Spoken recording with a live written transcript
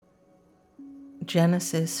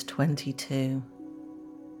Genesis 22.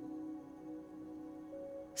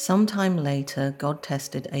 Sometime later, God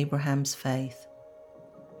tested Abraham's faith.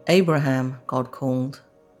 "Abraham," God called.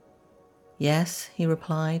 "Yes," he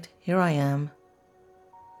replied, "here I am."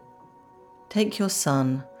 "Take your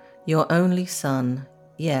son, your only son,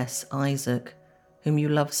 yes, Isaac, whom you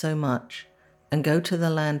love so much, and go to the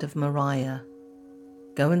land of Moriah.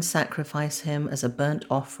 Go and sacrifice him as a burnt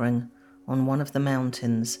offering on one of the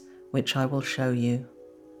mountains, which I will show you."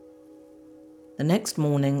 The next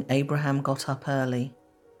morning, Abraham got up early.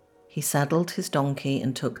 He saddled his donkey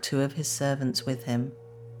and took 2 of his servants with him,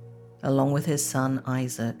 along with his son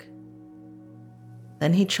Isaac.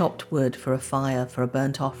 Then he chopped wood for a fire for a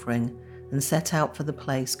burnt offering and set out for the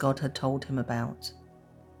place God had told him about.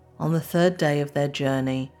 On the 3rd day of their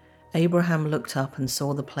journey, Abraham looked up and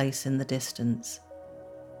saw the place in the distance.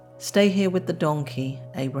 "Stay here with the donkey,"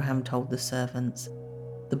 Abraham told the servants.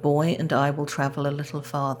 "The boy and I will travel a little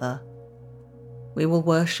farther. We will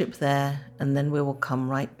worship there, and then we will come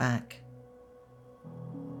right back."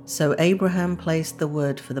 So Abraham placed the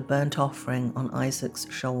wood for the burnt offering on Isaac's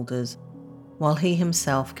shoulders, while he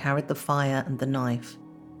himself carried the fire and the knife.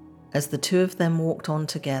 As the 2 of them walked on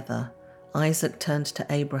together, Isaac turned to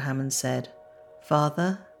Abraham and said,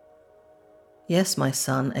 "Father?" "Yes, my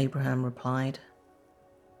son," Abraham replied.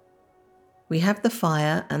 "We have the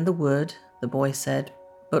fire and the wood," the boy said,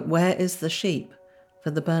 "but where is the sheep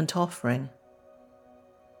for the burnt offering?"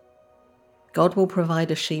 "God will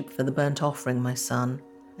provide a sheep for the burnt offering, my son,"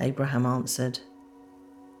 Abraham answered.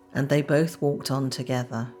 And they both walked on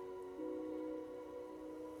together.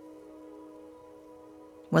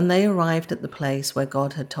 When they arrived at the place where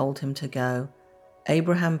God had told him to go,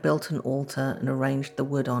 Abraham built an altar and arranged the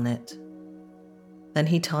wood on it. Then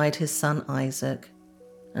he tied his son Isaac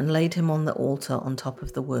and laid him on the altar on top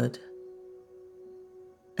of the wood.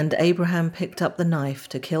 And Abraham picked up the knife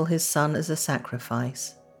to kill his son as a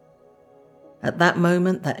sacrifice. At that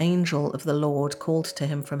moment, the angel of the Lord called to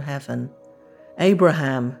him from heaven,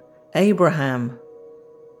 "Abraham, Abraham."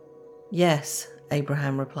 "Yes,"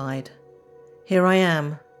 Abraham replied, "here I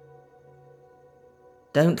am."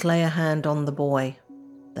 "Don't lay a hand on the boy,"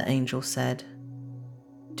 the angel said.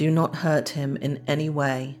 "Do not hurt him in any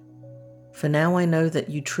way, for now I know that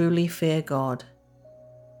you truly fear God.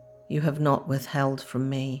 You have not withheld from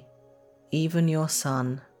me even your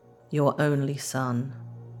son, your only son."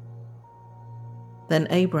 Then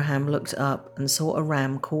Abraham looked up and saw a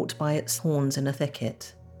ram caught by its horns in a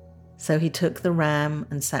thicket. So he took the ram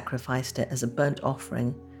and sacrificed it as a burnt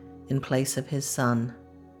offering in place of his son.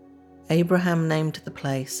 Abraham named the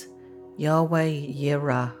place Yahweh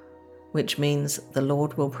Yireh, which means the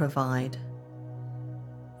Lord will provide.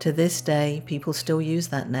 To this day, people still use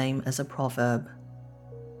that name as a proverb.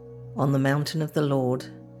 On the mountain of the Lord,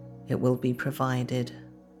 it will be provided.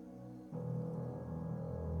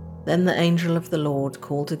 Then the angel of the Lord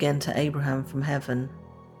called again to Abraham from heaven.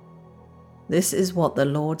 "This is what the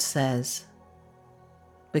Lord says.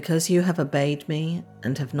 Because you have obeyed me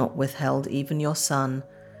and have not withheld even your son,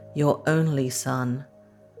 your only son,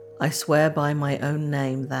 I swear by my own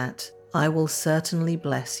name that I will certainly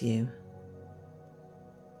bless you.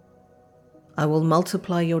 I will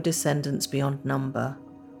multiply your descendants beyond number,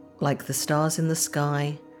 like the stars in the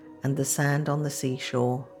sky and the sand on the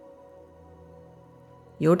seashore.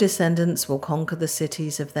 Your descendants will conquer the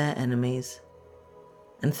cities of their enemies,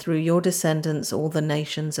 and through your descendants all the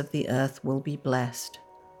nations of the earth will be blessed,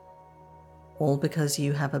 all because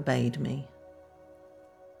you have obeyed me."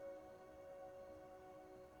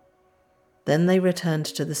 Then they returned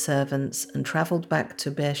to the servants and traveled back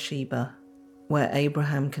to Beersheba, where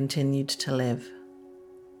Abraham continued to live.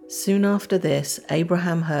 Soon after this,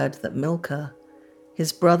 Abraham heard that Milcah,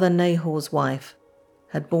 his brother Nahor's wife,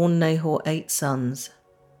 had borne Nahor 8 sons.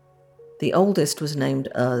 The oldest was named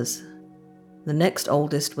Uz. The next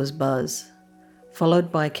oldest was Buz,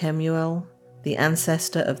 followed by Kemuel, the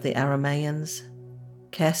ancestor of the Arameans,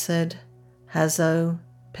 Kesed, Hazo,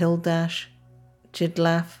 Pildash,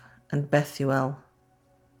 Jidlaph, and Bethuel.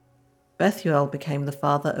 Bethuel became the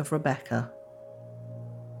father of Rebekah.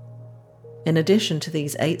 In addition to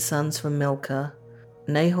these 8 sons from Milcah,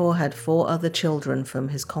 Nahor had 4 other children from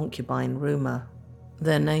his concubine Reumah.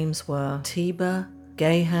 Their names were Tebah,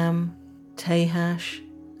 Gaham, Tahash,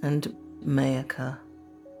 and Maacah.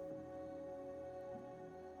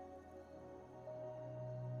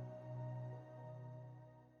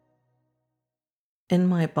 In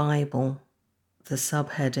my Bible, the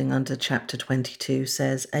subheading under chapter 22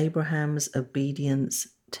 says Abraham's obedience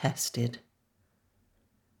tested.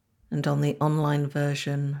 And on the online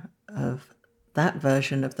version of that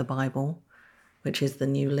version of the Bible, which is the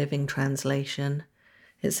New Living Translation,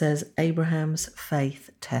 it says Abraham's faith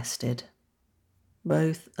tested.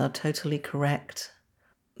 Both are totally correct.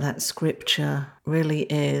 That scripture really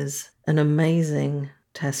is an amazing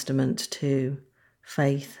testament to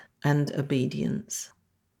faith and obedience.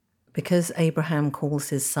 Because Abraham calls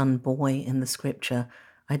his son boy in the scripture,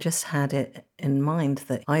 I just had it in mind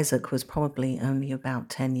that Isaac was probably only about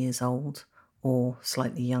 10 years old or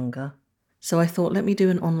slightly younger. So I thought, let me do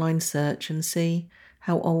an online search and see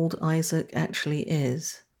how old Isaac actually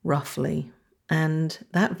is, roughly. And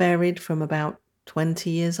that varied from about 20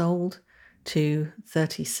 years old to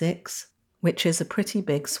 36, which is a pretty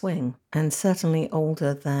big swing, and certainly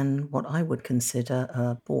older than what I would consider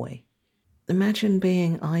a boy. Imagine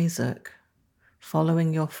being Isaac,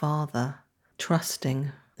 following your father,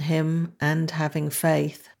 trusting him and having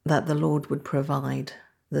faith that the Lord would provide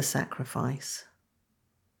the sacrifice.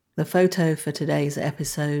 The photo for today's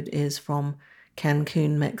episode is from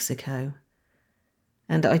Cancun, Mexico.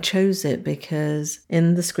 And I chose it because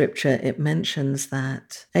in the scripture it mentions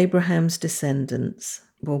that Abraham's descendants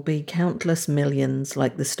will be countless millions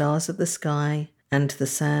like the stars of the sky and the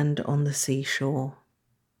sand on the seashore.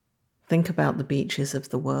 Think about the beaches of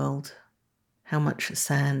the world, how much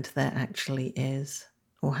sand there actually is,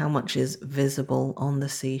 or how much is visible on the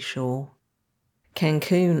seashore.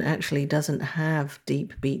 Cancun actually doesn't have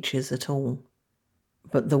deep beaches at all,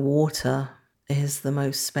 but the water is the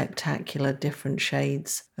most spectacular different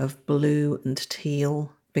shades of blue and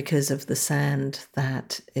teal because of the sand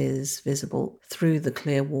that is visible through the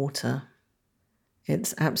clear water.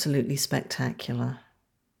 It's absolutely spectacular.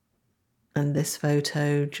 And this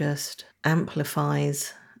photo just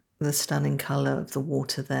amplifies the stunning colour of the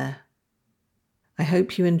water there. I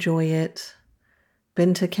hope you enjoy it.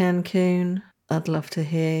 Been to Cancun? I'd love to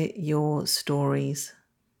hear your stories.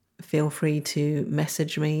 Feel free to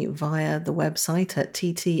message me via the website at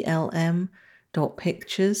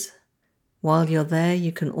ttlm.pictures. While you're there,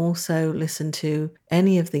 you can also listen to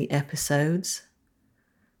any of the episodes,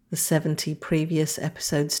 the 70 previous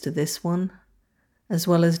episodes to this one, as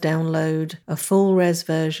well as download a full res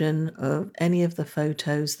version of any of the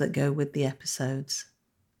photos that go with the episodes.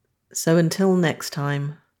 So until next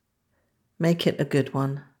time, make it a good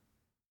one.